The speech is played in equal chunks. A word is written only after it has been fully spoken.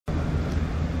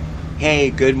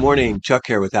Hey, good morning. Chuck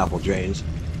here with Apple Drains.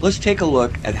 Let's take a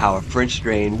look at how a French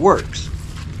drain works.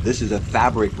 This is a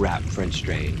fabric wrapped French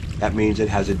drain. That means it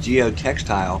has a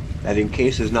geotextile that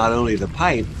encases not only the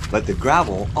pipe, but the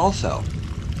gravel also.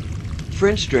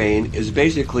 French drain is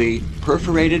basically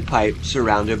perforated pipe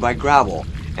surrounded by gravel,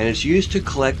 and it's used to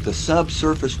collect the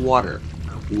subsurface water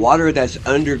that's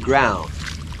underground.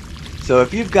 So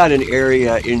if you've got an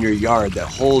area in your yard that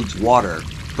holds water,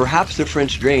 perhaps the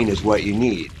French drain is what you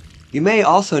need. You may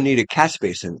also need a catch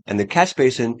basin, and the catch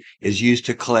basin is used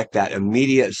to collect that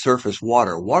immediate surface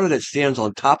water that stands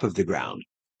on top of the ground.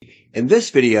 In this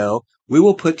video, we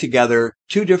will put together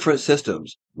two different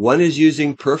systems. One is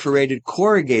using perforated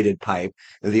corrugated pipe,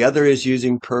 and the other is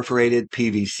using perforated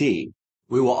PVC.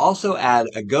 We will also add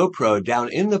a GoPro down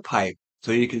in the pipe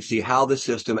so you can see how the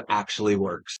system actually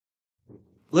works.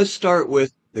 Let's start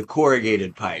with the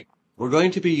corrugated pipe. We're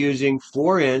going to be using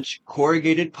 4-inch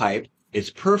corrugated pipe. It's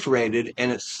perforated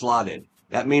and it's slotted.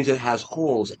 That means it has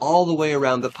holes all the way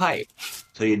around the pipe.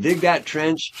 So you dig that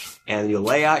trench and you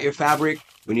lay out your fabric.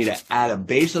 We need to add a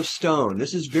base of stone.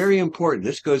 This is very important.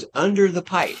 This goes under the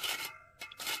pipe.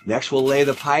 Next we'll lay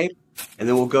the pipe, and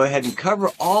then we'll go ahead and cover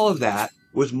all of that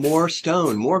with more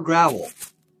stone, more gravel.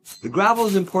 The gravel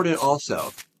is important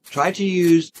also. Try to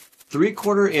use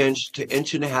 3/4 inch to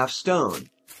 1.5 inch stone.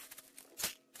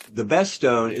 The best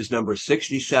stone is number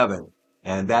 67.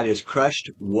 And that is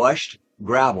crushed, washed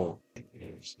gravel.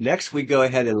 Next, we go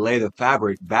ahead and lay the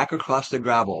fabric back across the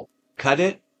gravel. Cut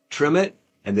it, trim it,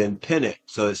 and then pin it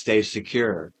so it stays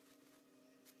secure.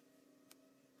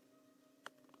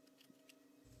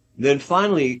 Then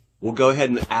finally, we'll go ahead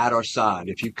and add our sod.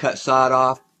 If you cut sod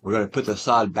off, we're going to put the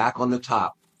sod back on the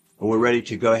top. And we're ready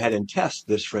to go ahead and test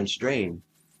this French drain.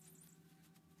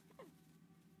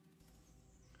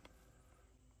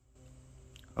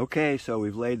 Okay, so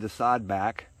we've laid the sod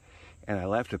back, and I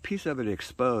left a piece of it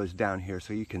exposed down here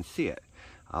so you can see it.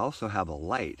 I also have a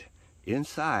light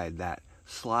inside that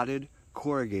slotted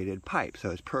corrugated pipe.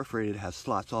 So it's perforated, has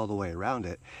slots all the way around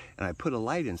it, and I put a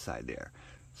light inside there.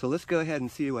 So let's go ahead and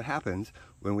see what happens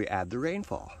when we add the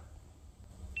rainfall.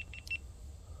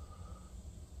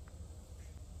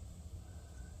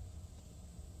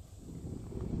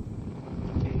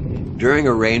 During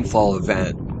a rainfall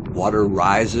event, water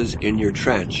rises in your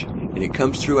trench and it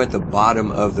comes through at the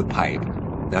bottom of the pipe.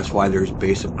 That's why there's a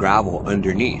base of gravel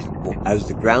underneath. As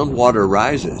the groundwater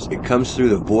rises, it comes through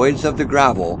the voids of the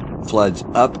gravel, floods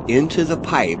up into the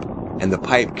pipe, and the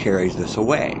pipe carries this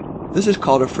away. This is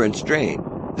called a French drain.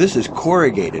 This is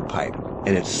corrugated pipe,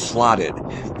 and it's slotted.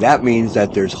 That means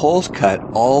that there's holes cut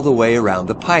all the way around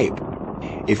the pipe.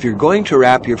 If you're going to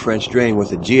wrap your French drain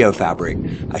with a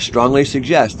geofabric, I strongly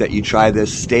suggest that you try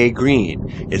this Stay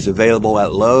Green. It's available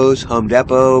at Lowe's, Home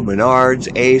Depot,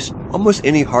 Menards, Ace, almost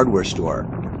any hardware store.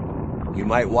 You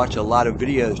might watch a lot of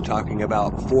videos talking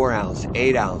about 4-ounce,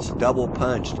 8-ounce, double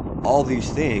punched, all these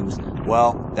things.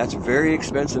 Well, that's very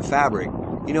expensive fabric.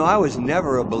 You know, I was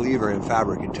never a believer in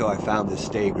fabric until I found this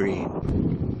Stay Green.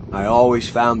 I always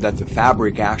found that the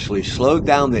fabric actually slowed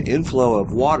down the inflow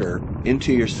of water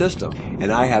into your system.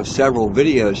 And I have several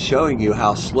videos showing you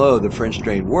how slow the French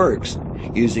drain works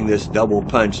using this double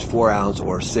punched 4-ounce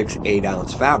or 6,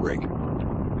 8-ounce fabric.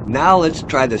 Now let's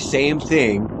try the same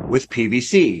thing with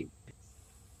PVC.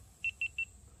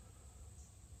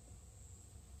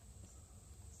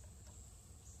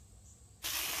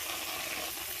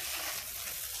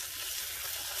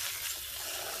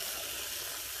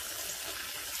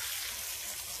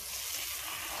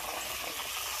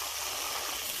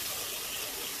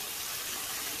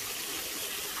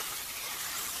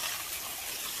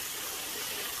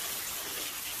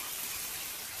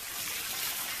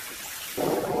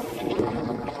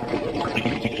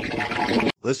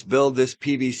 Let's build this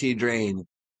PVC drain.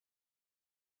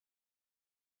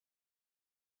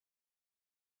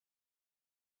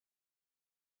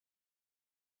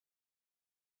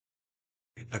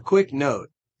 A quick note,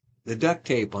 the duct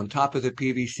tape on top of the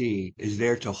PVC is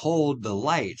there to hold the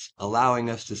lights, allowing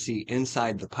us to see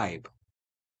inside the pipe.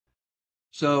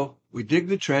 So we dig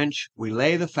the trench, we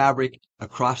lay the fabric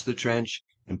across the trench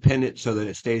and pin it so that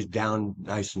it stays down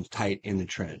nice and tight in the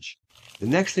trench. The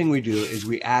next thing we do is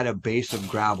we add a base of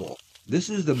gravel. This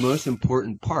is the most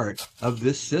important part of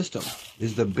this system,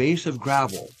 is the base of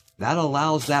gravel. That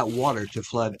allows that water to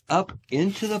flood up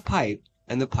into the pipe,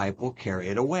 and the pipe will carry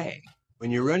it away.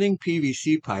 When you're running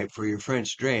PVC pipe for your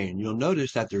French drain, you'll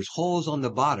notice that there's holes on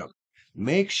the bottom.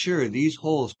 Make sure these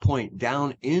holes point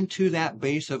down into that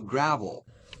base of gravel.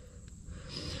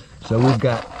 So we've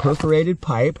got perforated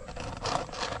pipe,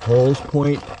 holes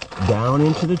point down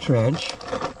into the trench.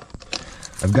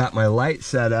 I've got my light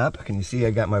set up. Can you see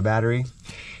I got my battery?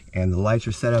 And the lights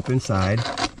are set up inside.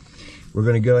 We're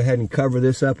going to go ahead and cover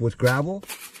this up with gravel.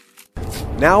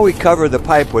 Now we cover the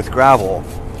pipe with gravel.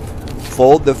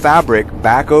 Fold the fabric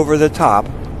back over the top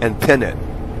and pin it.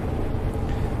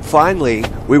 Finally,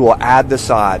 we will add the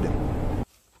sod.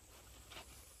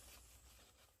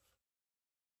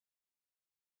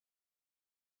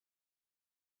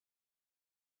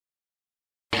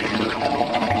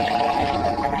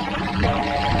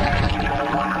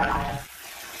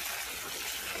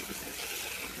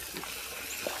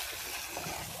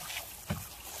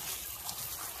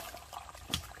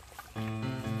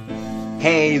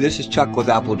 Hey, this is Chuck with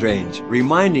Apple Drains,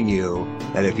 reminding you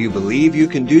that if you believe you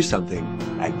can do something,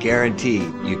 I guarantee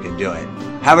you can do it.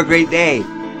 Have a great day.